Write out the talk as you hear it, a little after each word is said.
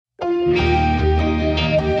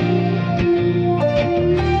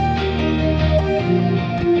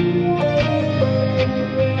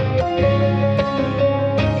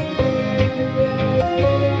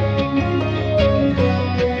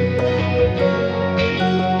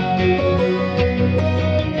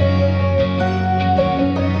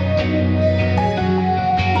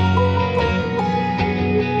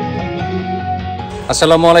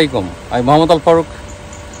আসসালামু আলাইকুম, আমি মোহাম্মদ আল-ফারুক।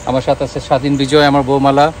 আমার সাথে আছে স্বাধীন বিজয়, আমার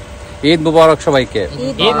বৌমালা। ঈদ মুবারক সবাইকে।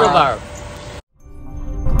 ঈদ মুবারক।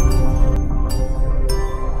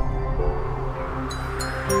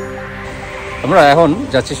 আমরা এখন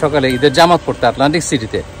যাচ্ছি সকালে ঈদের জামাত পড়তে আটলান্টিক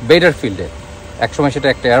সিটিতে, বেডার ফিল্ডে। একসময় সেটা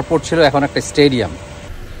একটা এয়ারপোর্ট ছিল, এখন একটা স্টেডিয়াম।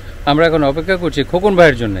 আমরা এখন অপেক্ষা করছি খোকন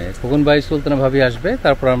ভাইয়ের জন্য। খোকন ভাই, সুলতানা ভাবি আসবে,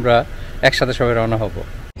 তারপর আমরা একসাথে সবাই রওনা হব।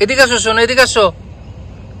 এদিকে আসো, শোনো, এদিকে আসো।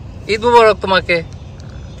 ঈদ মুবারক তোমাকে।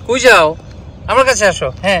 কই যাও? আমার কাছে আসো।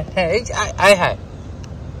 হ্যাঁ হ্যাঁ, এই আয় হায়।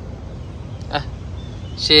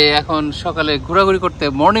 সে এখন সকালে ঘোরাঘুরি করতে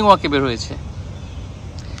মর্নিং ওয়াকে বের হয়েছে।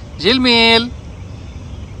 ঝিলমিল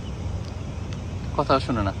কথা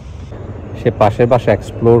শুনে না, সে পাশের বাসা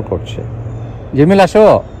এক্সপ্লোর করছে। ঝিলমিল আসো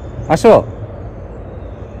আসো।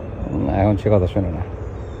 এখন সে কথা শুনে না।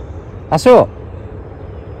 আসো।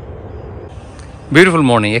 বিউটিফুল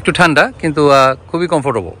মর্নিং, একটু ঠান্ডা কিন্তু খুবই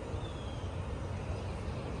কমফোর্টেবল।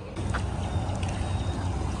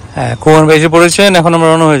 হ্যাঁ, খোকন ভাই এসে পড়েছেন, এখন আমরা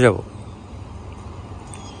রওনা হয়ে যাব।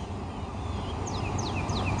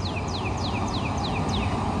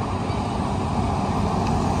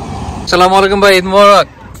 আসসালামু আলাইকুম ভাই, ঈদ মুবারক।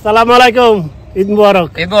 আসসালামু আলাইকুম, ঈদ মুবারক।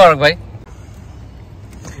 ঈদ মুবারক ভাই।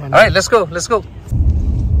 Alright, let's go, let's go.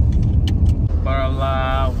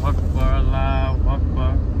 আল্লাহু আকবার, আল্লাহু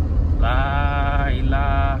আকবার, লা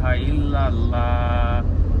ইলাহা ইল্লাল্লাহ,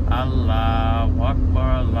 আল্লাহু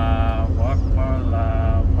আকবার, আল্লাহু আকবার,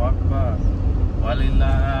 আল্লাহু আকবার,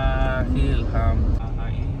 ওয়ালিল্লাহিল হামদ।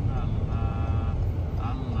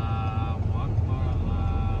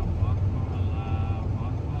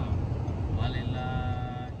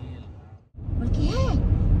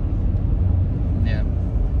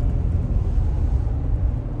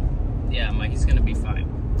 Yeah, he's gonna be fine.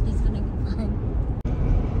 He's gonna be fine.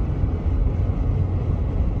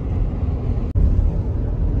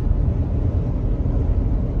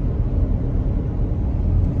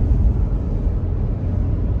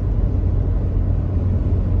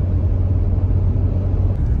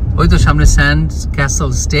 ওই তো সামনে sand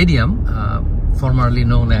castle stadium, formerly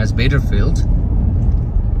known as বেডার field.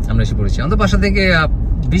 আমরা এসে পড়েছি আমাদের বাসা থেকে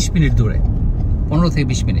 20 মিনিট দূরে, 15 থেকে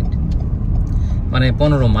 20 মিনিট, মানে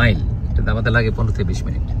 15 মাইল। এটা আমাদের লাগে 15 থেকে 20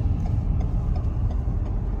 মিনিট।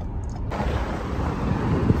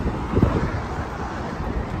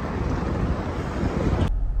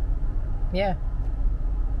 Yeah.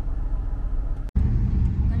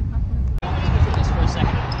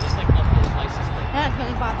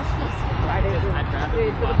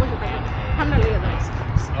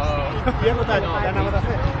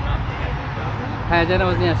 হ্যাঁ,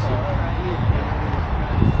 জানামাজ নিয়ে আসছি।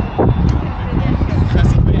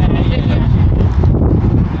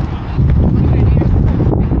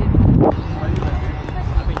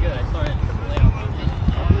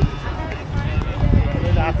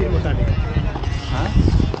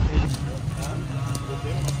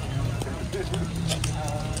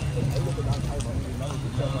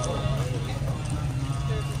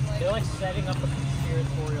 They're like setting up a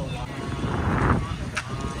conspiratorial line.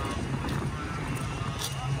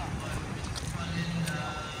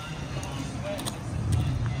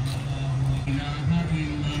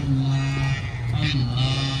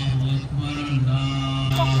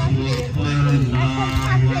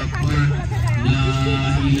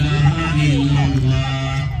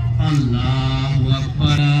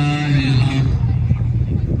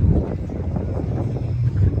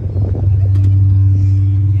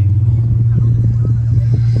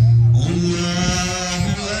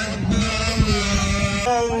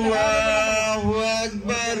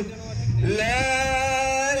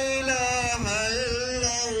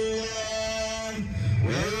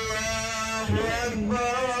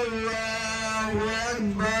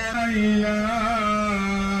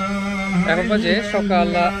 এখন বাজে সকাল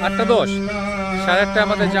 8:10, 8:30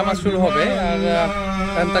 আমাদের জামাত শুরু হবে।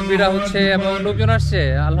 আর তাকবীরা হচ্ছে এবং লোকজন আসছে।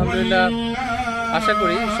 আলহামদুলিল্লাহ, আশা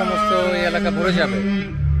করি সমস্ত এই এলাকা ভরে যাবে।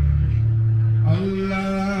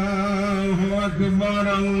 আল্লাহু আকবার,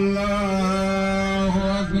 আল্লাহু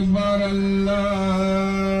আকবার,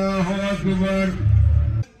 আল্লাহু আকবার,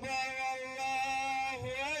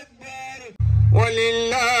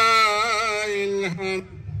 ওয়ালিল্লাহিল হামদ।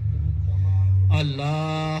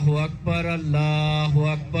 আল্লাহু আকবার, আল্লাহু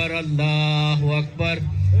আকবার, আল্লাহু আকবার,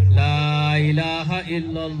 লা ইলাহা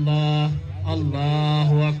ইল্লাল্লাহ,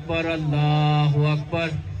 আল্লাহু আকবার, আল্লাহু আকবার,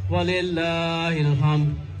 ওয়ালিল্লাহিল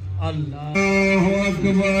হামদ। আল্লাহু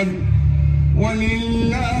আকবার,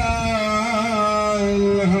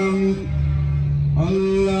 ওয়ালিল্লাহিল হামদ।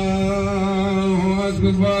 আল্লাহু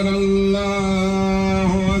আকবার,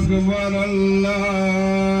 আল্লাহু আকবার,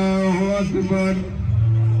 আল্লাহু আকবার,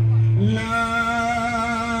 লা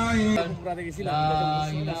Allahu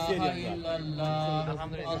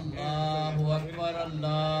Akbar,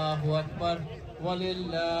 Allahu Akbar,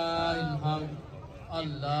 walillahil hamd.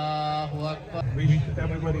 Allahu Akbar. Wish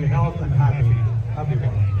everybody health and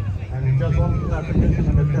happiness. And just one clarification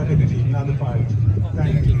on the strategy, not the fight.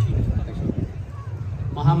 Thank you.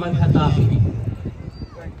 Mohammed Al-Farook.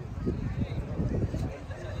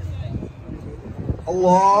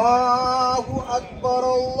 Allahu Akbar,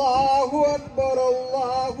 Allahu Akbar,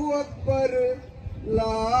 Allahu Akbar.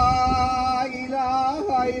 La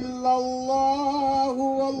ilaha illallah,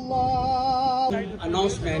 Allah.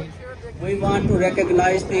 Announcement. We want to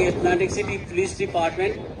recognize the Atlantic City Police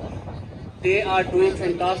Department. They are doing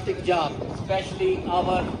fantastic job, especially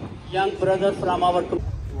our young brother from our community.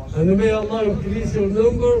 And may Allah increase your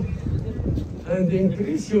number and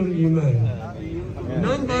increase your iman.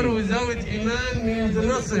 Number without iman means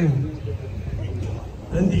nothing.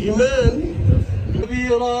 And iman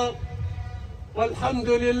كبيرا والحمد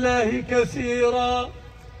لله كثيرا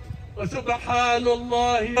وسبحان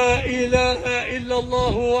الله لا إله إلا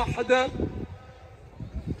الله وحده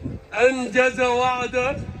أنجز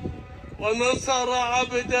وعده ونصر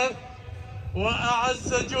عبده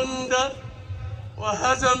وأعز جنده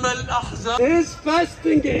وهزم الأحزاب. His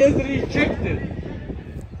fasting is rejected.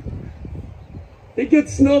 He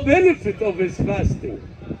gets no benefit of his fasting.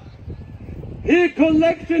 He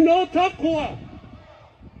collected no taqwa.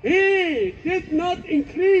 He did not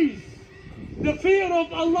increase the fear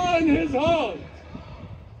of Allah in his heart.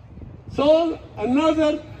 So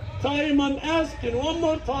another time I'm asking one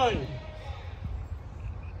more time.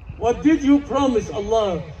 What did you promise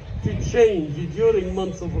Allah to change during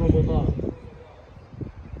months of Ramadan?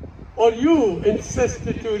 Or you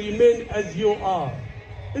insisted to remain as you are?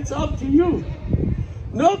 It's up to you.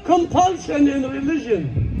 No compulsion in religion.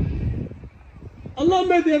 Allah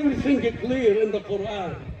made everything clear in the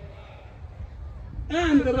Quran.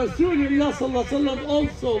 And Rasulullah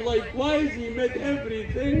also likewise, he made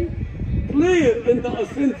everything clear in the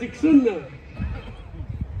authentic Sunnah.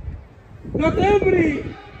 Not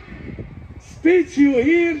every speech you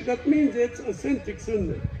hear, that means it's authentic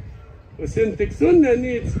Sunnah. Authentic Sunnah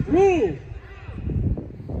needs proof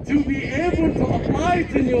to be able to apply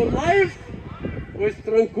it in your life with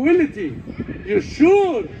tranquility. You're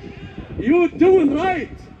sure you're doing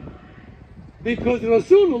right because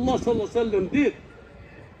Rasulullah did.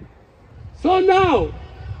 So now,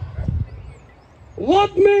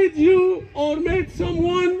 what made you or made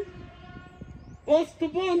someone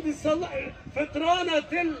postpone the Fitrana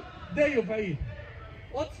till day of Eid?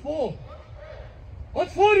 What for? What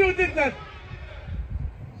for you did that?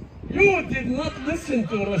 You did not listen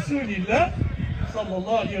to Rasulullah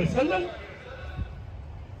sallallahu alayhi wa sallam.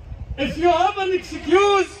 If you have an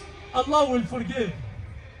excuse, Allah will forgive.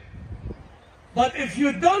 But if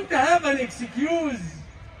you don't have an excuse,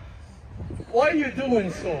 why are you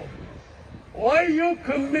doing so? Why are you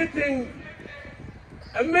committing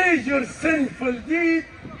a major sinful deed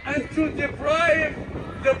and to deprive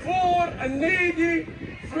the poor and needy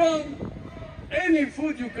from any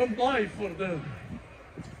food you can buy for them?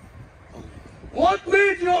 What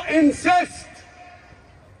made you insist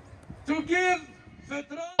to give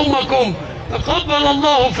صومكم؟ تقبل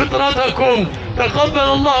الله فطرتكم، تقبل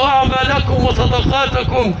الله أعمالكم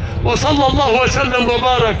وصدقاتكم، وصلى الله وسلم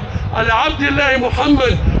وبارك على عبد الله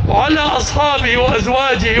محمد وعلى أصحابه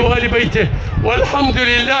وأزواجه وآل بيته والحمد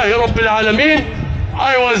لله رب العالمين.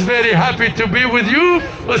 I was very happy to be with you.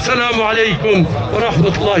 والسلام عليكم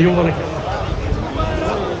ورحمة الله وبركاته.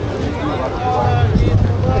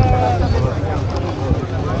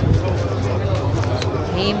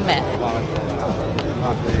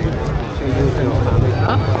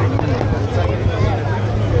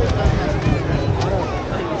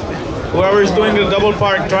 Whoever is doing the double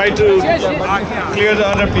park, try to clear the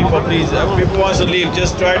other people, please. If people want to leave,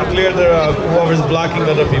 just try to clear the whoever is blocking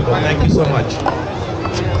the other people. Thank you so much.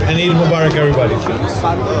 And Eid Mubarak, everybody.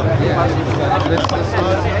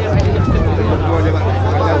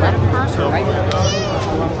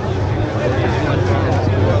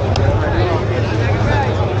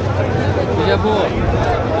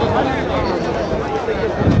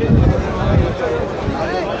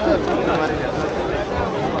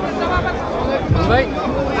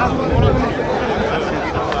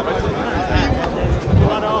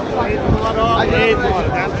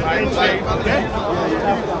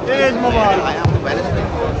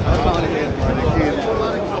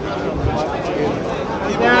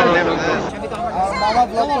 Mama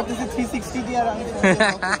vlog করতেছে 360 দিয়ে আর আমি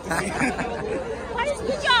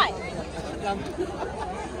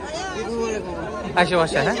আসো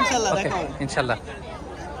আসো হ্যাঁ ইনশাআল্লাহ দেখা হবে ইনশাআল্লাহ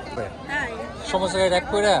সমস্ত র্যাক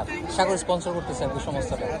করে সাগর স্পন্সর করতেছে আর কি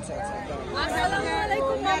সমস্যাটা। আসসালামু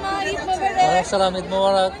আলাইকুম মামা, ঈদ মোবারক। আসসালাম, ঈদ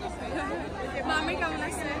মোবারক। মামি কেমন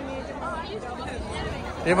আছেন?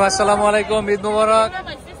 রিমা আসসালামু আলাইকুম, ঈদ মোবারক।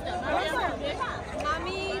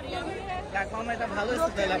 মামি মামা এটা ভালো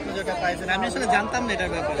স্টাইল আপনি যেটা পাইছেন, আমি আসলে জানতাম না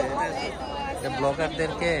এটার ব্যাপারে।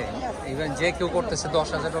 ব্লগারদেরকে ইভেন যে কেউ করতেছে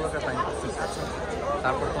 $10,000 ফাইন করতেছে।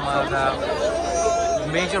 তারপর তোমার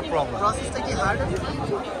মেজর প্রবলেম প্রসেসটা কি হার্ড?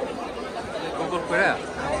 গুগল করে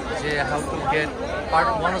যে how to get part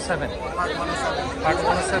 107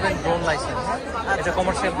 drone licence, এটা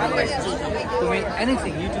কমার্শিয়াল ড্রোন লাইসেন্স। তুমি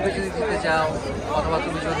এনিথিং ইউটিউবে যদি দিতে চাও অথবা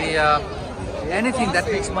তুমি যদি anything that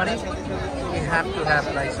makes money you have to have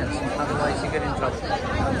license, otherwise you get in trouble.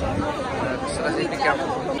 So be careful.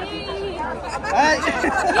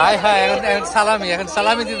 High high, এখন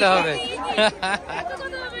সালামি দিতে হবে।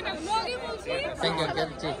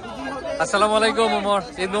 আসসালামু আলাইকুম ওমর,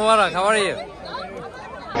 ঈদ মোবারক। How are you?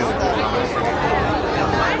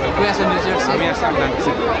 আমি আসলাম Atlantic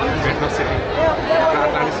city, metro city.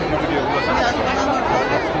 Atlantic city ভিডিওগুলো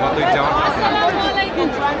গত ঈদ যাওয়ার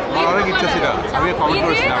আমার অনেক ইচ্ছা ছিল, আমি কমেন্ট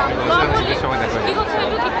করেছিলাম ঈদের সময় দেখা যায়।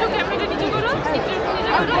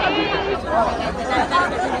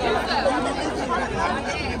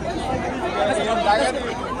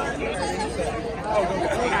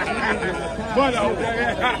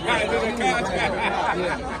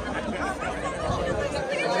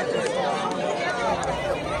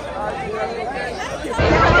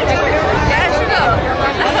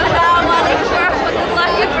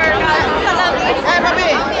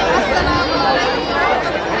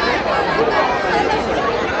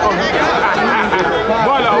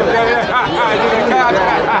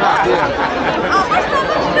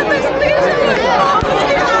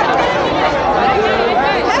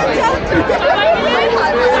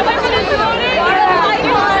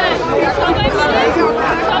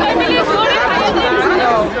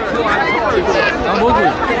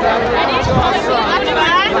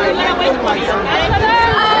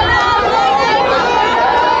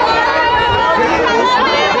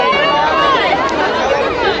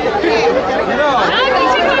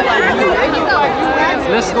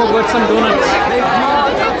 Let's go get some donuts.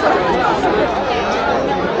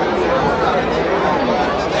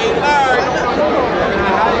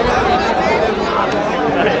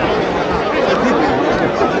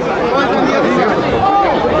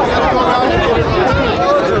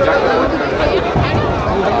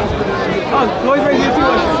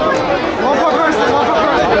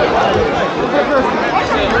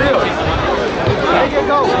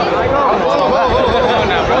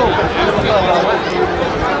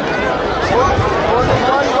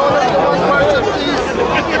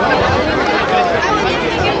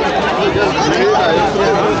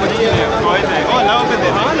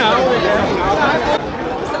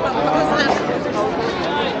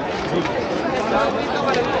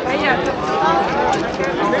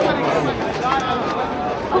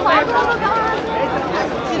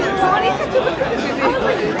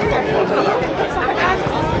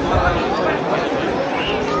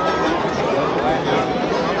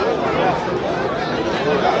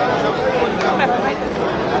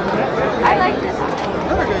 I like this.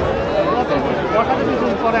 What are the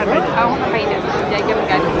people for that? I want to paint it. Yeah, give it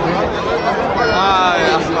guys.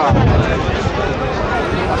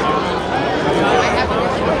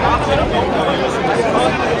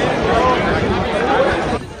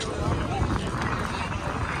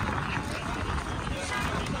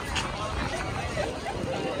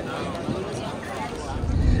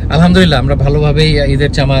 আলহামদুলিল্লাহ আমরা ভালোভাবেই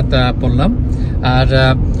ঈদের জামাত পড়লাম। আর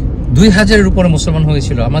 2000-এর উপরে মুসলমান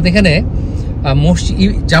হয়েছিল আমাদের এখানে।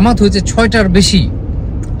 জামাত হয়েছে 6টার বেশি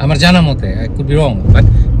আমার জানা মতে, কুড বি রং, বাট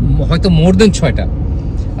হয়তো মোর দেন 6টা।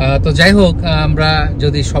 তো যাই হোক, আমরা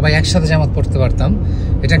যদি সবাই একসাথে জামাত পড়তে পারতাম,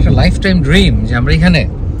 এটা একটা লাইফ টাইম ড্রিম যে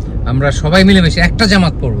আমরা সবাই মিলেমিশে একটা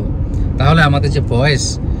জামাত পড়বো, তাহলে আমাদের যে ভয়েস,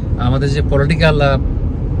 আমাদের যে পলিটিক্যাল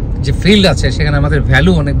যে ফিল্ড আছে সেখানে আমাদের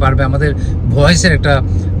ভ্যালু অনেক বাড়বে, আমাদের ভয়েসের একটা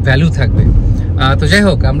ভ্যালু থাকবে। তো যাই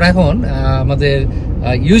হোক, আমরা এখন আমাদের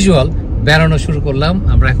ইউজুয়াল বেড়ানো শুরু করলাম।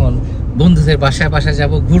 আমরা এখন বন্ধুদের বাসায় বাসায়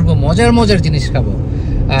যাব, ঘুরবো, মজার জিনিস খাবো,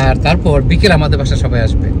 আর তারপর বিকেল আমাদের বাসায় সবাই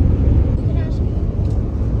আসবে।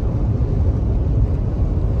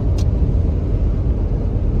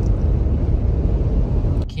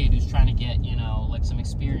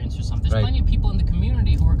 There's plenty of people in the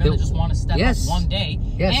community who are going to just want to step up one day.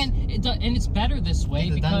 Yes. And it's better this way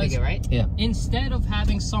because instead of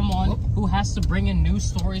having someone who has to bring in news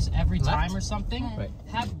stories every time or something,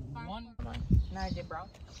 have one.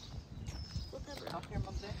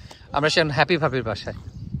 আমরা Sen happy ভাবির বাসায়।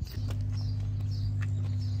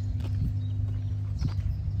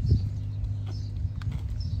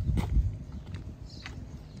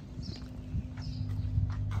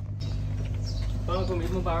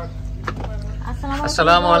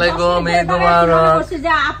 আসসালামু আলাইকুম, ঈদ মুবারক।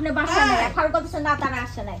 যে আপনি বাসা নেই এখন কত না তারা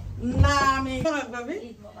আসে নাই না আমি ভাবি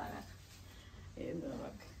ঈদ মুবারক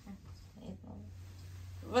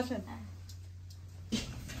বসেন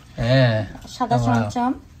হ্যাঁ সাদা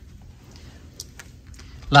চমচম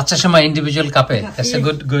লাচ্ছা সময় ইন্ডিভিজুয়াল কাপে that's a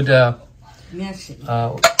good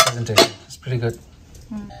presentation, it's pretty good.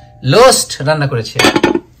 Lost রান্না করেছে,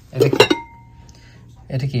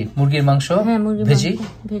 এটা কি মুরগির মাংস ভেজি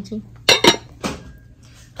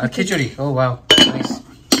আর খিচুড়ি। ও ওয়াও নাইস।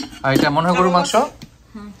 আর এটা মনে হয় গরুর মাংস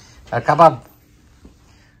আর কাবাব।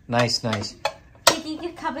 Nice nice. কি কি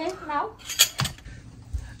খাবে নাও?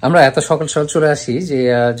 আমরা এত সকাল সকাল চলে আসি যে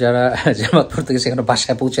যারা জামাত পড়তে গেছে সেখানে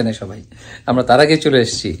বাসায় পৌঁছে নেয় সবাই, আমরা তার আগে চলে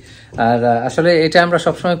এসেছি। আর আসলে এটা আমরা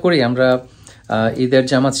সবসময় করি, আমরা ঈদের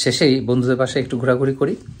জামাত শেষেই বন্ধুদের বাসায় একটু ঘোরাঘুরি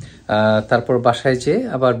করি, তারপর বাসায় যেয়ে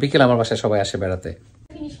আবার বিকেল আমার বাসায় সবাই আসে বেড়াতে।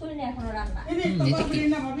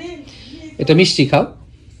 এটা মিষ্টি খাও।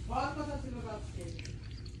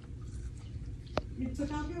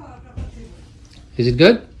 Is it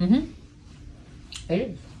good? Hey.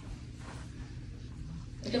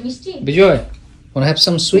 এটা মিষ্টি? Bijoy, wanna have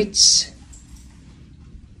some sweets?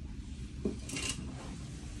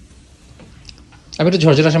 আমি একটু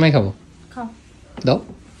ঝরঝরা সময় খাবো। খাও। দাও।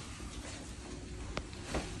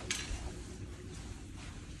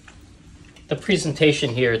 The presentation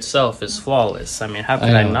here itself is flawless. I mean, how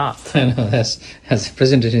could I not? I know, that's the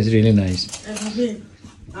presentation is really nice.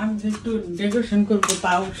 আমি একটু ডেকোরেশন করব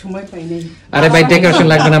তাও সময় পাই নাই। আরে ভাই ডেকোরেশন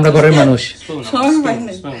লাগবে না, আমরা ঘরের মানুষ। সময় পাই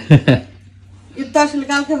নাই। এটা আসলে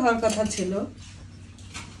কালকে হওয়ার কথা ছিল।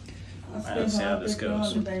 Let's see how this goes.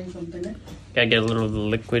 Gotta get a little of the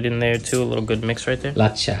liquid in there too, a little good mix right there.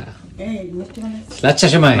 Lacha. Lacha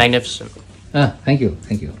Jamai. Magnificent. Thank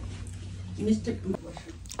you.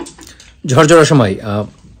 ঝরঝরা সময়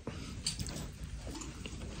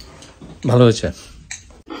ভালো হয়েছে।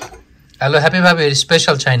 হ্যালো হ্যাপি ভাবে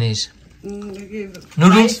স্পেশাল চাইনিজ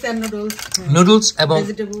নুডলস এবং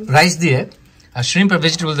rice দিয়ে আর shrimp আর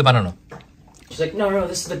vegetable দিয়ে বানানো। She's like, no,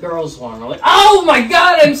 this is the girls' one. I'm like, oh my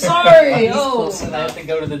god, I'm sorry. Oh, so I have to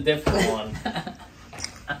go to the different one.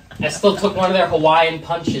 I still took one of their Hawaiian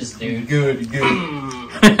punches, dude. Good.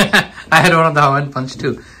 I had one of the Hawaiian punch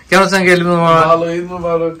too. কেমন আছেন গেল? ঈদ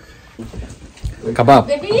মুবারক। কাবাব,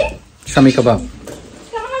 শামি কাবাব।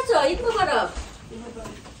 কেমন আছো? ঈদ মুবারক।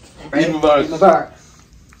 ঈদ মুবারক।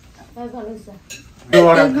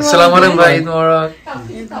 আসসালামু আলাইকুম ভাই, ঈদ মুবারক।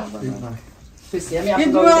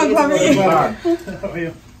 ঈদ মুবারক ভাবি।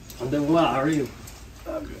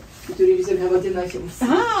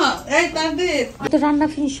 হ্যাঁ, এই তাদের তো রান্না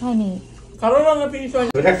ফিনিশ হয়নি। কারো রান্না ফিনিশ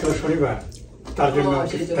হয়নি। শনিবার তার জন্য,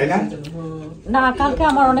 তাই না? না, কালকে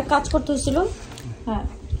আমার অনেক কাজ করতে হয়েছিল। হ্যাঁ,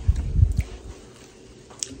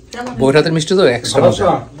 বইটাতে মিষ্টি তো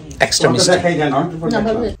এক্সট্রা মিষ্টি।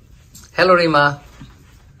 Hello Rima,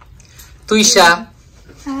 তুইশা।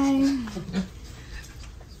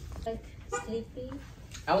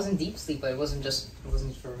 I was in deep sleep, but it wasn't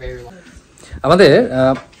for very long. আমাদের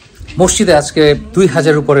মসজিদে আজকে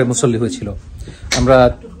 2000 উপরে মুসল্লি হয়েছিল। আমরা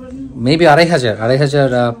মেবি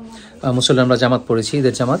 2500 মুসল্লি আমরা জামাত পড়েছি,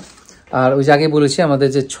 ঈদের জামাত। আর ওই যে আগে বলেছি আমাদের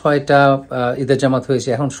যে 6টা ঈদের জামাত হয়েছে,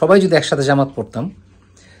 এখন সবাই যদি একসাথে জামাত পড়তাম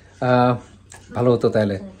ভালো হতো,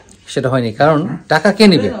 তাহলে সেটা হয়নি। কারণ টাকা কে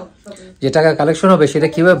নেবে, যে টাকা কালেকশন হবে সেটা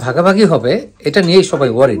কিভাবে ভাগাভাগি হবে এটা নিয়েই সবাই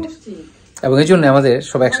ওয়ারিড, এবং এই জন্য আমাদের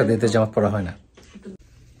সবাই একসাথে ঈদের জামাত পড়া হয় না।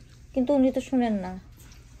 কিন্তু উনি তো শুনেন না।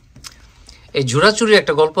 এই ঝুরাচুরির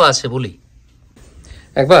একটা গল্প আছে বলি।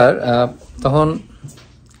 একবার তখন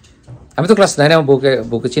আমি তো ক্লাস 9 আমার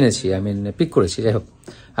বউকে চিনেছি, পিক করেছি, যাই হোক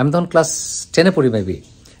আমি তখন ক্লাস 10-এ পড়ি মেবি।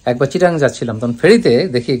 একবার চিটাং যাচ্ছিলাম, তখন ফেরিতে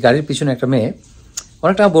দেখি গাড়ির পিছনে একটা মেয়ে,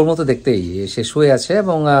 অনেকটা বউর মতো দেখতেই, সে শুয়ে আছে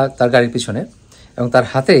এবং তার গাড়ির পিছনে, এবং তার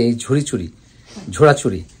হাতে এই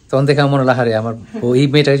ঝোড়াচুরি। তখন দেখে আমার মনে লাহারে, আমার এই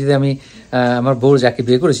মেয়েটাকে যদি আমি আমার বউর যাকে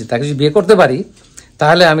বিয়ে করেছি তাকে যদি বিয়ে করতে পারি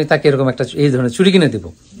তাহলে আমি তাকে এরকম একটা এই ধরনের চুড়ি কিনে দেবো।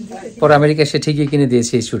 পরে আমেরিকায় সে ঠিকই কিনে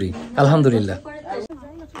দিয়েছে এই চুড়ি, আলহামদুলিল্লাহ।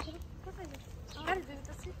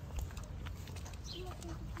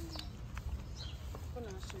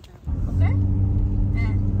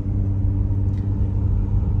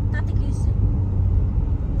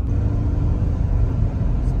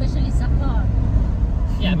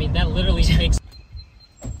 Yeah, I mean, that literally makes...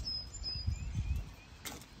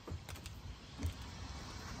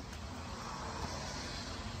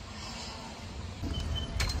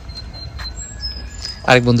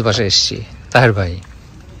 আরেক বন্ধু পাশে এসেছি, তাহের ভাই।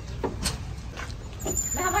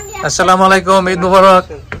 আসসালামু আলাইকুম, ঈদ মুবারক।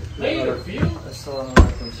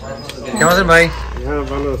 কেমন আছেন ভাই?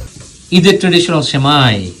 ঈদের ট্রেডিশনাল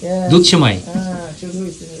সেমাই, দুধ সেমাই।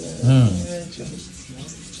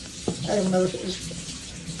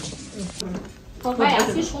 ভাই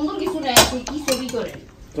আজকে সুন্দর কিছু নাই, আপনি কি ছবি করেন?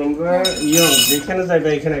 তোমরা যেখানে যাইবে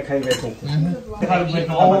এখানে খাইবে কিন্তু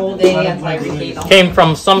Came from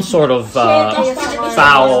some sort of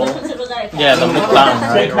fowl. Yeah, the mukbang,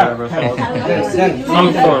 right? Or whatever. Some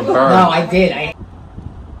sort of bird. No, I did.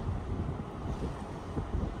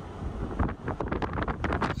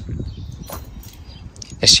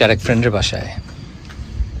 এসছি আরেক ফ্রেন্ডের বাসায়।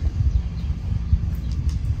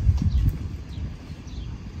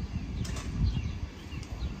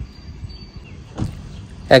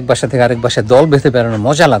 এক বাসা থেকে আরেক বাসায় দল বেঁধে বেড়ানোর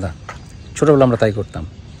মজা আলাদা। ছোটবেলা আমরা তাই করতাম।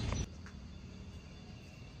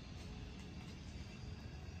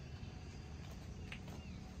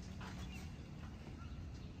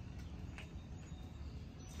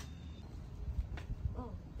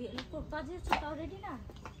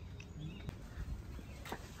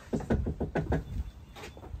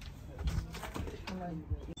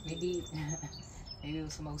 Maybe it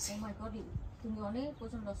was samosa. Oh my god, তুমি অনেক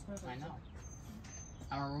ওজন লস করে I know.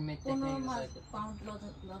 Our roommate did things like pound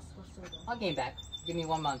loss করছো। I'll gain back. Give me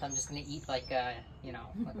 1 month. I'm just gonna eat like you know,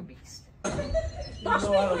 like a beast.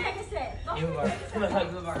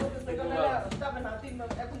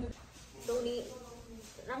 তুমি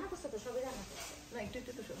রান্না করছো তো, সবই রান্না না, একটু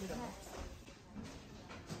তো সবই রান্না।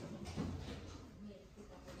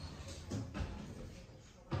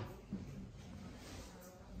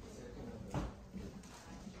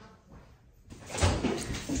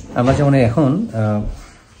 আমরা যেমন এখন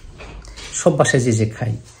সব বাসায় যে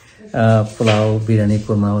খাই, পোলাও, বিরিয়ানি,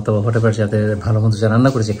 কোরমা অথবা হোটেল যাতে ভালো মন্দ যা রান্না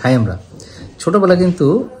করেছি খাই আমরা। ছোটোবেলা কিন্তু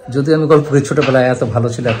যদি আমি গল্প করি, ছোটোবেলায় এত ভালো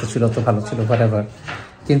ছিল, এত ছিল, অত ভালো ছিল, হোয়াটএভার,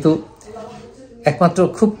 কিন্তু একমাত্র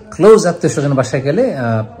খুব ক্লোজ আত্মীয় স্বজন বাসায় গেলে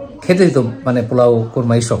খেতে দিত, মানে পোলাও,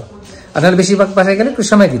 কোরমা এইসব। আর নাহলে বেশিরভাগ বাসায় গেলে একটু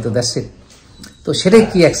সময় দিত, দ্যাটস ইট। তো সেটাই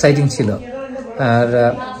কি এক্সাইটিং ছিল। আর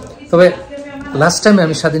তবে লাস্ট টাইমে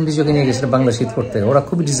আমি স্বাধীন বিজয়কে নিয়ে গেছিলাম বাংলা শীত করতে, ওরা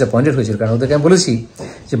খুবই ডিসঅ্যাপয়েন্টেড হয়েছিল, কারণ ওদেরকে আমি বলেছি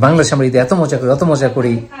যে বাংলাদেশে আমরা ঈদে এত মজা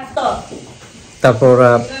করি, তারপর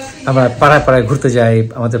আমরা পাড়ায় পাড়ায় ঘুরতে যাই,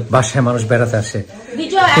 আমাদের বাসায় মানুষ বেড়াতে আসে,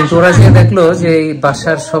 কিন্তু ওরা যে দেখলো যে এই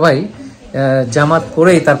বাসার সবাই জামাত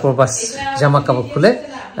পরেই তারপর বাস জামা কাপড় খুলে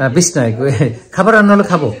বিছনায় খাবার রান্না হলে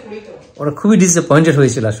খাবো, ওরা খুবই ডিসঅ্যাপয়েন্টেড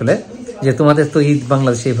হয়েছিল আসলে, যে তোমাদের তো ঈদ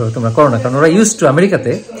বাংলাদেশে এইভাবে তোমরা করো না। কারণ ওরা ইউজ টু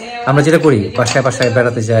আমেরিকাতে আমরা যেটা করি, বাসায় বাসায়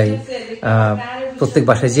বেড়াতে যাই, প্রত্যেক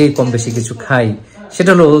বাসায় যেই কম বেশি কিছু খাই, সেটা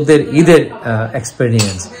হলো ওদের ঈদের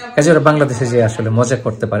এক্সপেরিয়েন্স। কাজে ওরা বাংলাদেশে যে আসলে মজা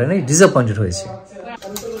করতে পারে না, ডিসঅ্যাপয়েন্টেড হয়েছে।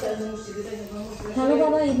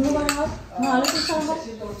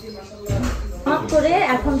 করে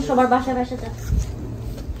এখন সবার বাসায় বাসায় যাচ্ছে।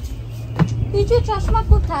 কিছু চশমা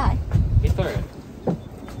কোথায়? ভিতরে।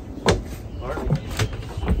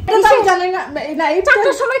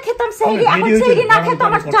 চারটার সময় খেতাম সেহরি, এখন সেহরি না খেতে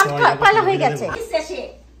আমার চারটা পালা হয়ে গেছে।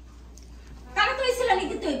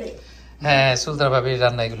 হ্যাঁ, সুলতান ভাবির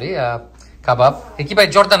রান্না এগুলি, কাবাব। এ কি ভাই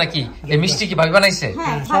জর্দা নাকি? এই মিষ্টি কি ভাবি বানাইছে?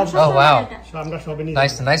 ও ওয়াও,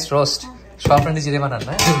 নাইস রোস্ট। সব আপনারা নিজেরে বানান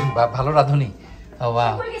না? ভালো রাঁধুনি। ও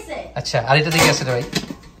ওয়াও, আচ্ছা। আর এটা দেখে আছে ভাই,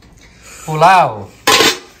 পোলাও,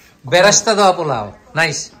 বেরাস্তা দেওয়া পোলাও,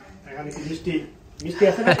 নাইস।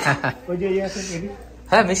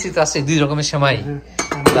 হ্যাঁ, মিষ্টি তো আছে, 2 রকমের সেমাই,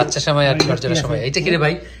 লাচ্চা সেমাই আর ঝরঝরা সেমাই। এটা কি রে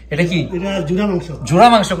ভাই? এটা কি? জোড়া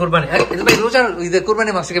মাংস কোরবানি। ভাই রোজার ঈদের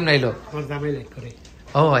কোরবানি মাংস কেমন এলো?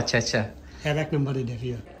 ও আচ্ছা আচ্ছা।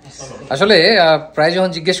 আসলে প্রায়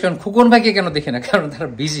যখন জিজ্ঞেস করেন খুকন ভাইকে কেন দেখে না, কারণ তারা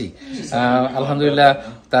বিজি। আলহামদুলিল্লাহ,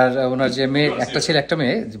 তার ওনার যে মেয়ে, একটা ছেলে একটা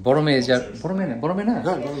মেয়ে, বড় মেয়ে, যার বড় মেয়ে না,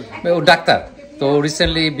 ও ডাক্তার, তো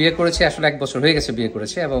রিসেন্টলি বিয়ে করেছে, আসলে 1 বছর হয়ে গেছে বিয়ে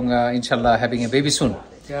করেছে, এবং ইনশাল্লাহ হ্যাভিং এ বেবি সুন।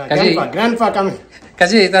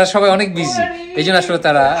 কাজে তারা সবাই অনেক বিজি, এই জন্য আসলে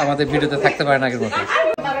তারা আমাদের ভিডিওতে থাকতে পারে না আগের মতো।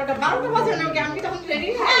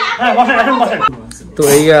 তো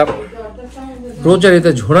এই রোজার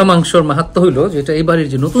ঈদে ঝোড়া মাংসর মাহাত্ম্য হইলো যেটা এই বাড়ির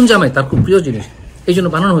যে নতুন জামাই তার খুব প্রিয় জিনিস, এই জন্য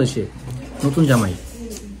বানানো হয়েছে নতুন জামাই।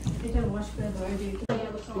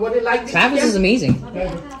 Travis is amazing.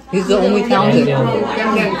 He's the only talented.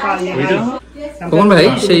 কখন ভাই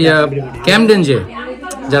সেই ক্যামডেন যে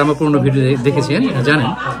যারা আমার পুরোনো ভিডিও দেখেছেন জানেন,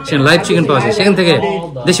 সেখানে লাইভ চিকেন পাওয়া যায়, সেখান থেকে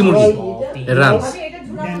দেশি মুরগি রান।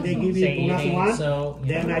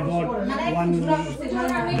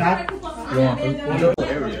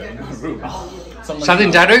 Something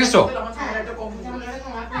died হয়ে গেছো?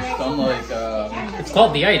 It's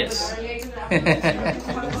called the itis.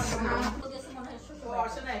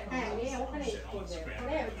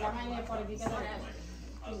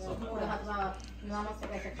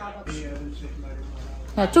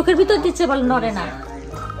 চোখের ভিতর দিচ্ছে বলে নড়ে না।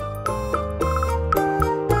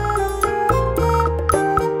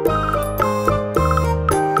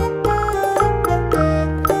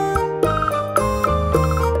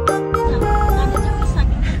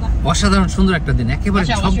 অসাধারণ সুন্দর একটা দিন, একেবারে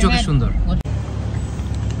ঝকঝকে সুন্দর।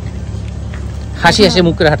 হাসি হাসি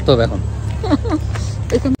মুখ করে হাঁটতে হবে এখন।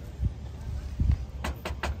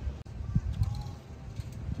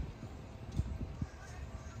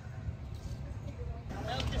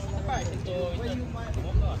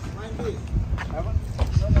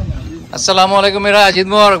 Assalamu alaikum Miraj, Eid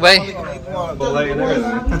Mubarak bhai.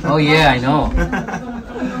 Oh yeah, I know.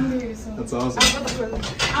 That's awesome.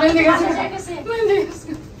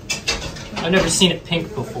 I've never seen it pink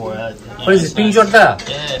before. What is this, pink jorda?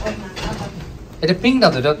 Yeah. It's pink now,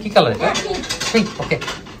 though. What color? Pink, okay.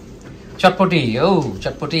 Chatpoti, oh,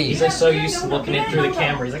 chatpoti. He's like so used to looking it through the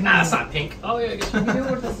camera. He's like, nah, it's not pink. Oh yeah, I guess.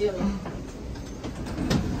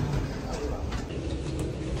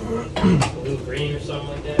 Blue, green, or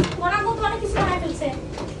something like that.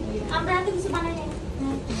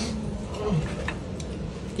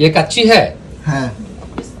 ये कच्ची है? हाँ.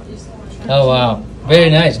 Oh wow, very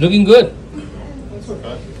nice, looking good. That's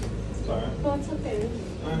okay. Sorry.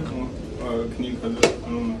 Can you cut it? I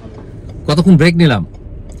don't know. কতক্ষণ break নিলাম,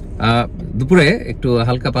 দুপুরে একটু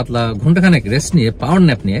হালকা পাতলা ঘন্টাখানেক রেস্ট নিয়ে, পাওয়ার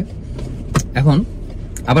ন্যাপ নিয়ে এখন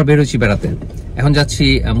আবার বের হচ্ছি বেড়াতে। এখন যাচ্ছি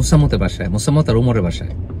মুসাম্মতের বাসায়, মুসাম্মত আর উমরের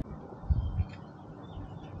বাসায়।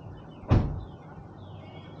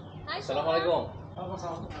 আসসালামু আলাইকুম।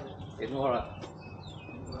 ঈদ মুবারক।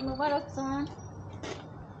 Mubarak son.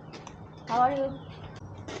 How are you?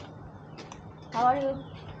 How are you?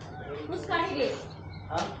 Who's carrying it?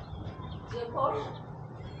 Huh? Your Porsche?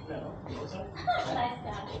 No. Nice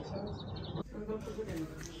car.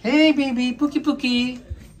 Hey baby, Puki Puki.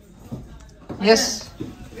 Yes.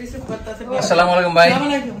 Assalamu alaikum bhai.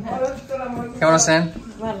 কেমন আছেন?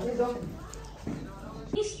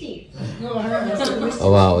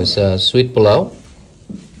 Oh wow, it's a sweet pulao.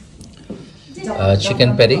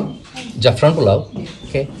 Chicken patty, Jaffran pulao.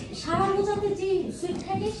 Okay.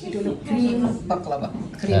 Cream baklava.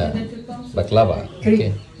 Baklava.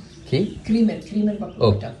 Okay. Cream baklava.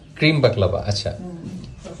 Oh, cream baklava. আচ্ছা।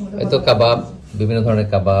 এতো কাবাব, বিভিন্ন ধরনের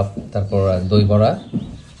কাবাব, তারপর দই বড়া।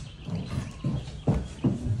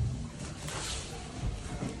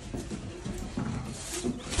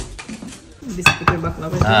 বিস্কিটের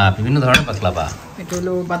বাকলাভা। হ্যাঁ, বিভিন্ন ধরনের বাকলাভা। এটা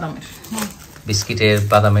হলো বাদামের। বিস্কিটের,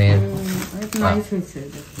 বাদামের। নাইস হয়েছে।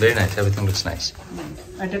 Very nice, everything looks nice.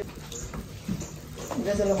 এটা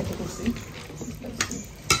গেজালা মতো করছি।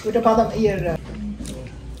 ওটা বাদাম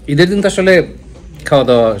ঈদের দিন তো আসলে খাওয়া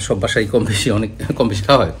দাওয়া সব বাসায় কম বেশি, অনেক কম বেশি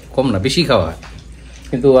খাওয়া হয়, কম না বেশি খাওয়া হয়,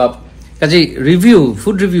 কিন্তু কাজেই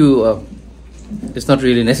food review it's not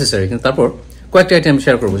really necessary. কিন্তু তারপর কয়েকটা আইটেম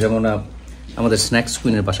শেয়ার করবো, যেমন আমাদের স্ন্যাক্স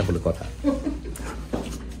কুইনের বাসা বলে কথা,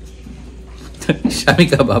 শামি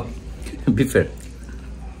কাবাব বিফের।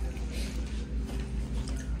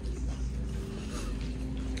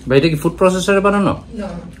 ভাই এটা কি ফুড প্রসেসরে বানানো?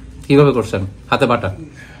 কিভাবে করছেন? হাতে বাটা?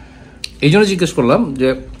 এই জন্য জিজ্ঞেস করলাম যে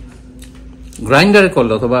গ্রাইন্ডারে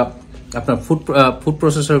করলে অথবা আপনার ফুড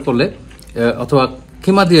প্রসেসরে করলে অথবা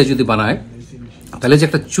কিমা দিয়ে যদি বানায়, তাহলে যে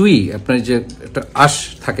একটা চুই, আপনার যে একটা আঁশ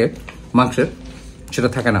থাকে মাংসের, সেটা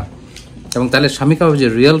থাকে না, এবং তাহলে শামি কাবাবের যে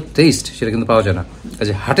রিয়েল টেস্ট সেটা কিন্তু পাওয়া যায় না।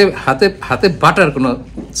 কাজে হাতে বাটার কোনো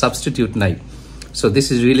সাবস্টিটিউট নাই। So this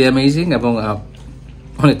is really amazing এবং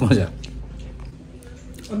অনেক মজা।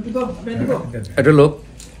 এটা হলো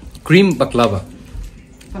ক্রিম বাকলাভা।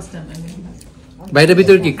 বাইরের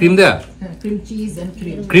ভিতরে কি ক্রিম দেয়া?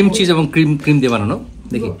 ক্রিম চিজ এবং ক্রিম দিয়ে বানানো।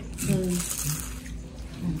 দেখি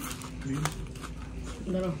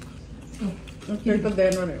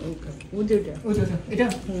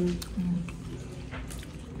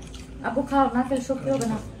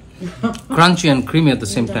crunchy and creamy at the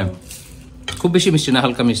same time. খুব বেশি মিষ্টি না,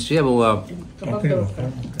 হালকা মিষ্টি এবং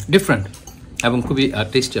ডিফারেন্ট এবং খুবই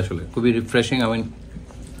টেস্টি, আসলে খুবই রিফ্রেশিং। আই মিন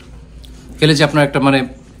খেলে যে আপনার একটা মানে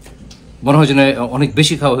মনে হয় যেন অনেক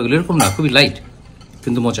বেশি খাওয়া হয়ে গেল, এরকম না, খুবই লাইট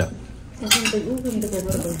কিন্তু মজা।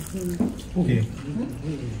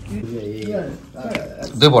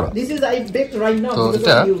 দই বড়া, তো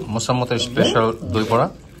এটা মোসাম্মতের স্পেশাল দই বড়া,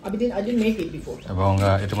 এবং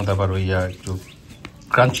এটার মধ্যে আবার ওই একটু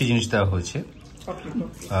ক্রাঞ্চি জিনিস দেওয়া হয়েছে,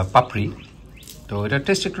 পাপড়ি। তো এটার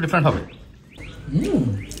টেস্ট একটু ডিফারেন্ট হবে।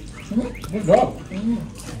 Good job.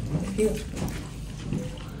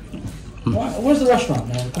 Where's the restaurant,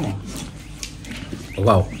 man? Come on.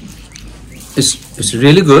 Wow, it's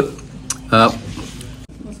really good.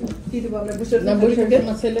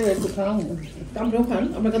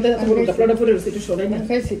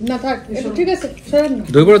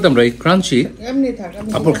 দই বড়াতে আমরা এই ক্রাঞ্চি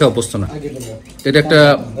আপল খেয়ে অভ্যস্ত না, এটা একটা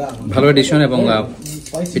ভালো এডিশন এবং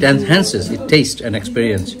it enhances its taste and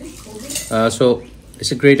experience. So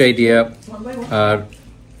it's a great idea.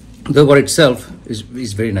 The bar itself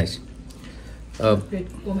is very nice. Your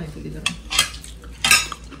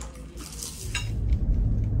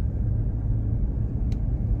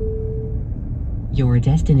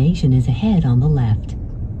destination is ahead on the left.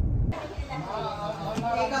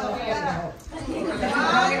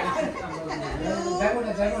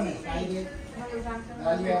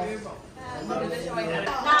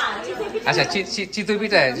 আচ্ছা চিতই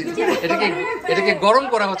পিঠা এটাকে গরম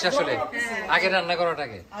করা হচ্ছে আসলে আগে রান্না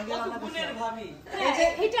করাটাকে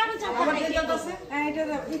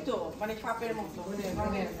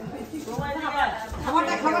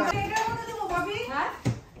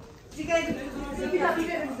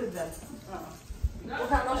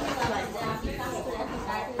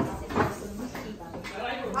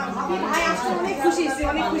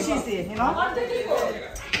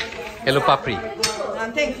Hello, Papri.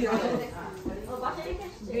 Thank you.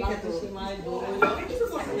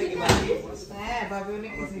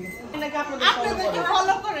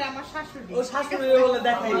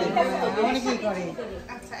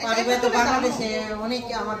 বাংলাদেশে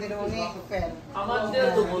অনেকে আমাদের অনেক fan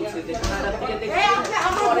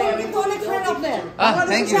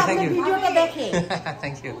thank you thank you ভিডিওটা দেখে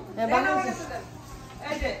থ্যাংক ইউ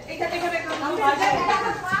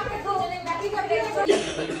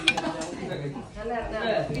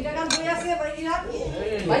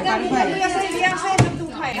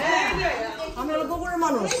আমরা গোবরের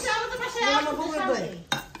মানুষ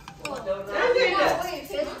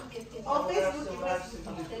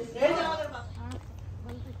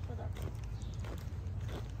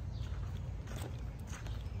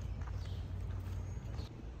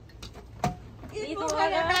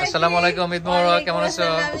আসসালামু আলাইকুম ঈদ মোবারক কেমন আছো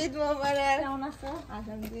ঈদ মোবারক কেমন আছো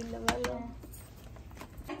আলহামদুলিল্লাহ ভালো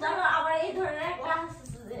জানো আবার এই ধরনের একটা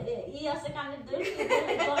আছে কানের দুল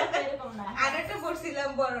এরকম না আরেকটা পড়ছিলাম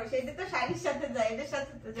বড় সেটা তো শাড়ির সাথে যায় এটার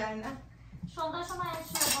সাথে তো যায় না সন্ধ্যার সময়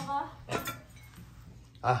এসো বাবা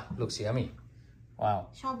লুকসি আমি ওয়াও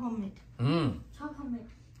সব হোমমেড সব হোমমেড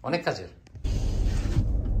অনেক কাজের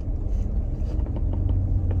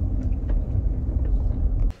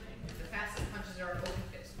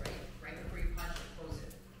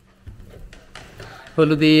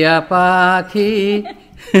হলুদিয়া পাখি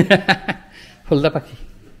হলদা পাখি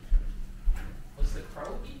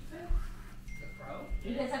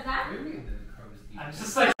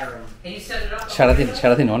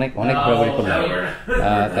সারাদিন অনেক ঘোরাঘুরি করলাম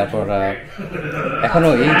তারপর এখনো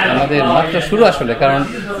এই আমাদের মাত্র শুরু আসলে কারণ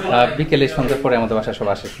বিকেলে সন্ধ্যার পরে আমাদের বাসা সব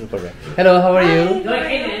আসা শুরু করবে hello how are you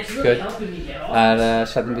good আর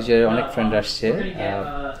স্বাধীন বিজয়ের অনেক ফ্রেন্ড আসছে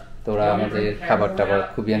তোরা আমাদের খাবার টাবার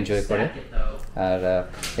খুবই এনজয় করে আর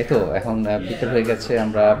এই তো এখন বিকেল হয়ে গেছে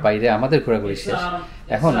আমরা বাইরে আমাদের ঘোরাঘুরি শেষ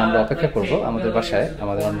এখন আমরা অপেক্ষা করব আমাদের বাসায়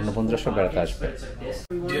আমাদের অন্যান্য বন্ধুরা সব বেড়াতে আসবে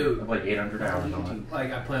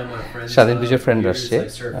স্বাধীন বিজয় ফ্রেন্ড আসছে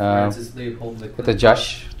এটা জাশ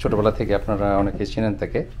ছোটবেলা থেকে আপনারা অনেকে চিনেন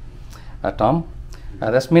তাকে টম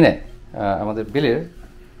দ্যাটস মিনে আমাদের বিলের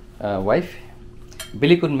ওয়াইফ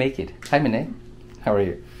বিলি কুড মেক ইট হাই মিনে হাউ আর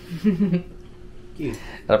ইউ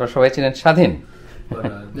তারপর সবাই চিনেন স্বাধীন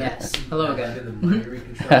Yes. Hello again.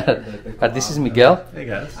 This is Miguel. Hey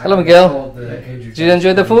guys. Hello Miguel. Did you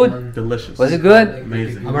enjoy the food? Delicious. Was it good?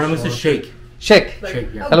 Amazing. My name is Sheikh. Sheikh. Sheikh,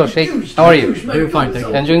 yeah. Hello Sheikh. How are you? Very fine, thank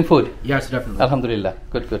you. Enjoying food? Yes, definitely. Alhamdulillah.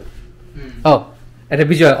 Good. Oh, at a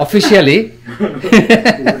Bijoy officially.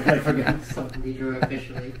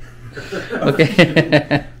 Okay.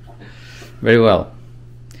 Very well.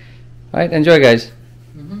 All right, enjoy guys.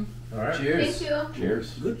 All right. Cheers. Thank you. Cheers.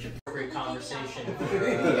 Good. Great conversation.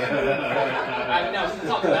 I mean, I was going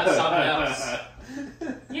to talk about something else.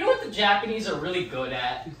 You know what the Japanese are really good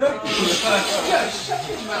at?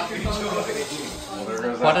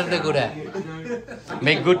 What are they good at?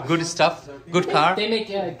 Make good stuff? Good car? They make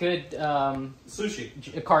good Sushi.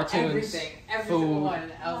 Cartoons, Everything. food,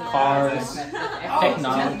 cars,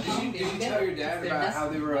 technology. Did you tell your dad about how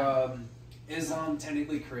they were Islam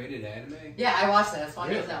technically created anime? Yeah, I watched that. That's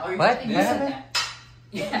funny. Really? What? You said that.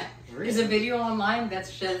 Yeah. There's a video online that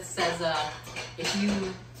says if you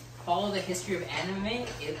follow the history of anime,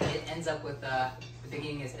 it ends up with the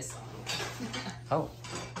beginning is Islam. Oh.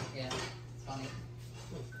 Yeah, it's funny.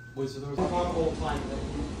 Wait, so there was a whole time that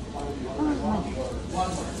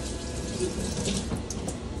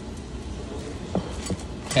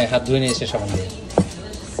হ্যাঁ হাত ধুয়ে নিয়েছে সাবান দিয়ে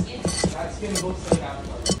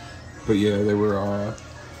But yeah, they were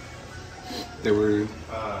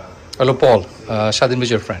Hello Paul, Shadin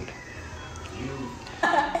was your friend.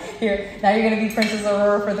 Here, now you're gonna be Princess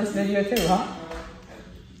Aurora for this video too, huh?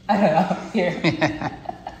 I don't know. Here.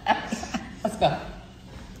 Let's go.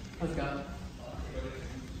 Let's go.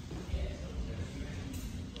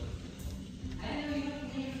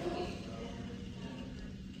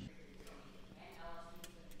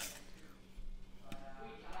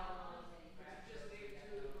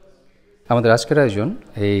 আমাদের আজকের আয়োজন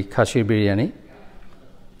এই খাসির বিরিয়ানি,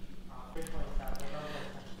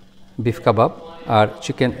 বিফ কাবাব আর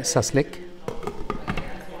chicken সাসলেক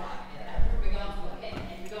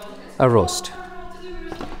আর roast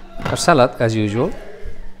আর সালাদ as usual.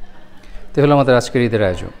 তো হলো আমাদের আজকের ঈদের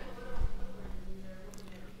আয়োজন।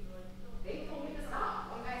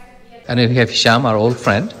 And we have Hisham, our old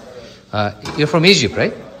friend. You're from Egypt,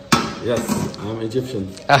 right? Yes, I'm Egyptian.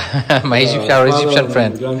 My Egyptian, our Egyptian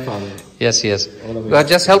friend. Grandfather. Yes, yes.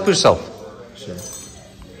 Just help yourself. Sure.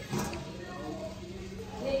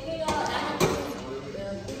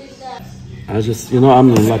 I just, I'm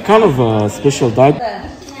like kind of a special diet.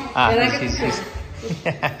 He's.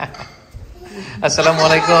 Assalamu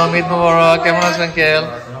alaikum, Eid Mubarak. Kemon achen uncle?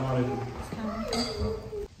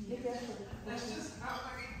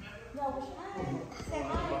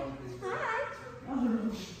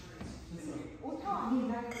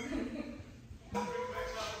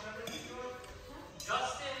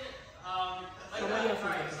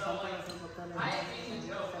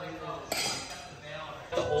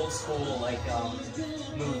 The old school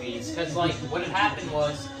movies, because what had happened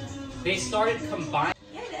was they started combining.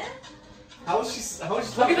 How is she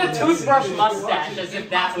look at the toothbrush mustache as if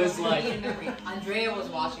that was like. Andrea was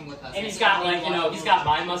watching with us. And he's got he's got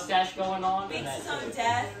my mustache going on. Thinks it's on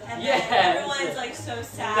death, and Yeah. then everyone's like so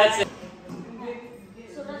sad. That's it.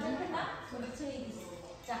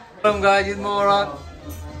 Welcome guys, Eid Mubarak.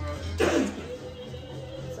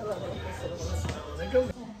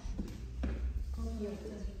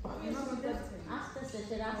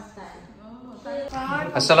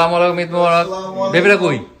 Assalamu alaikum, Eid Mubarak. Bebera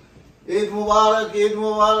koi? Eid Mubarak, Eid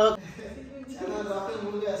Mubarak.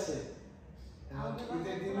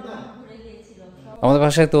 আমাদের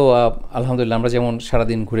বাসায় তো আলহামদুলিল্লাহ আমরা যেমন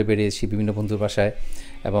সারাদিন ঘুরে বেরিয়েছি বিভিন্ন বন্ধুর বাসায়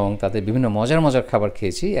এবং তাদের বিভিন্ন মজার খাবার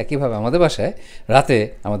খেয়েছি, একইভাবে আমাদের বাসায় রাতে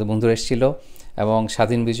আমাদের বন্ধুরা এসেছিল এবং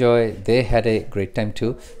স্বাধীন বিজয় they had a great time to.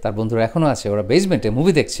 তার বন্ধুরা এখনও আছে, ওরা বেসমেন্টে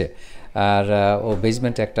মুভি দেখছে আর ও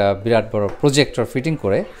বেসমেন্টে একটা বিরাট বড় প্রজেক্টর ফিটিং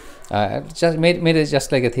করে made just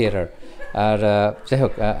like a theatre. আর যাই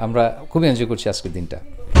হোক, আমরা খুবই এনজয় করছি আজকের দিনটা।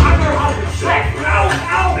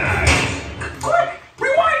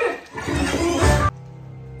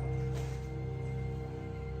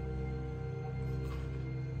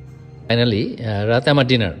 ফাইনালি রাতে আমার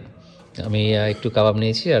ডিনার, আমি একটু কাবাব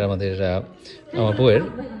নিয়েছি আর আমার বউয়ের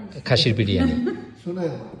খাসির বিরিয়ানি।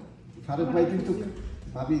 শুনেন, ফারুক ভাই কিন্তু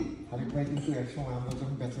ফারুক ভাই কিন্তু একসময় আমরা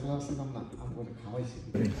যখন ব্যাচেলর ছিলাম না, আমরা খাওয়াইছি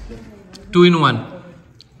 2 in 1,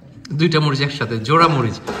 দুইটা মরিচ একসাথে, জোড়া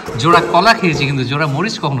মরিচ, জোড়া কলা খেয়েছি কিন্তু জোড়া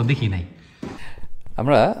মরিচ কখনো দেখি নাই।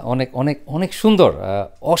 আমরা অনেক অনেক অনেক সুন্দর,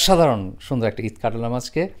 অসাধারণ সুন্দর একটা ঈদ কাটালাম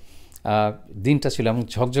আজকে। দিনটা ছিল এমন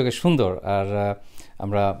ঝকঝকে সুন্দর। আর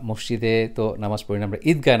আমরা মসজিদে তো নামাজ পড়ি না, আমরা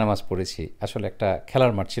ঈদগায় নামাজ পড়েছি। আসলে একটা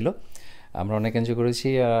খেলার মাঠ ছিল, আমরা অনেক এনজয় করেছি।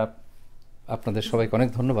 আপনাদের সবাইকে অনেক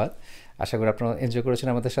ধন্যবাদ। আশা করি আপনারা এনজয় করেছেন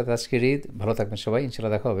আমাদের সাথে আজকের ঈদ। ভালো থাকবেন সবাই,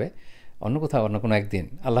 ইনশাল্লাহ দেখা হবে অন্য কোথাও অন্য কোনো একদিন।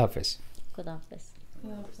 আল্লাহ হাফেজ। খুদা হাফেজ।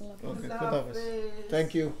 Okay, খুদা হাফেজ। Thank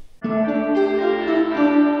you.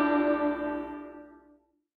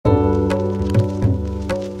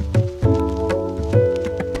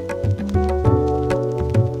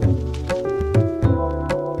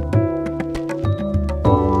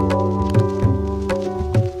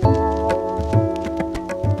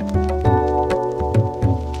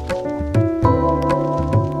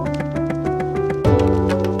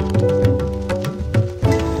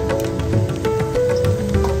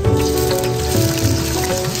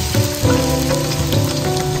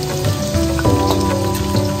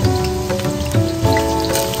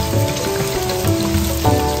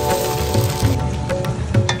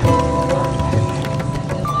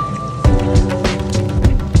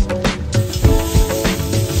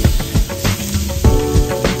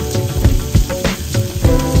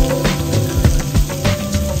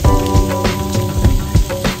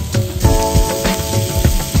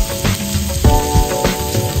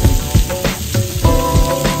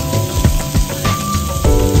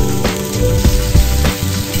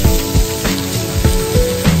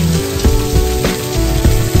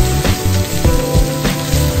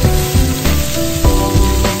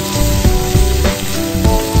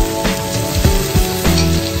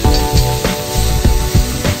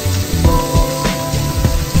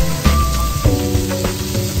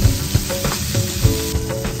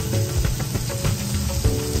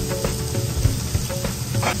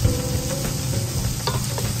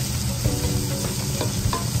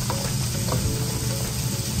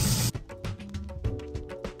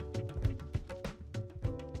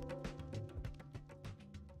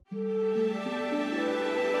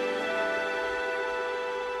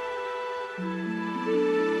 Thank you.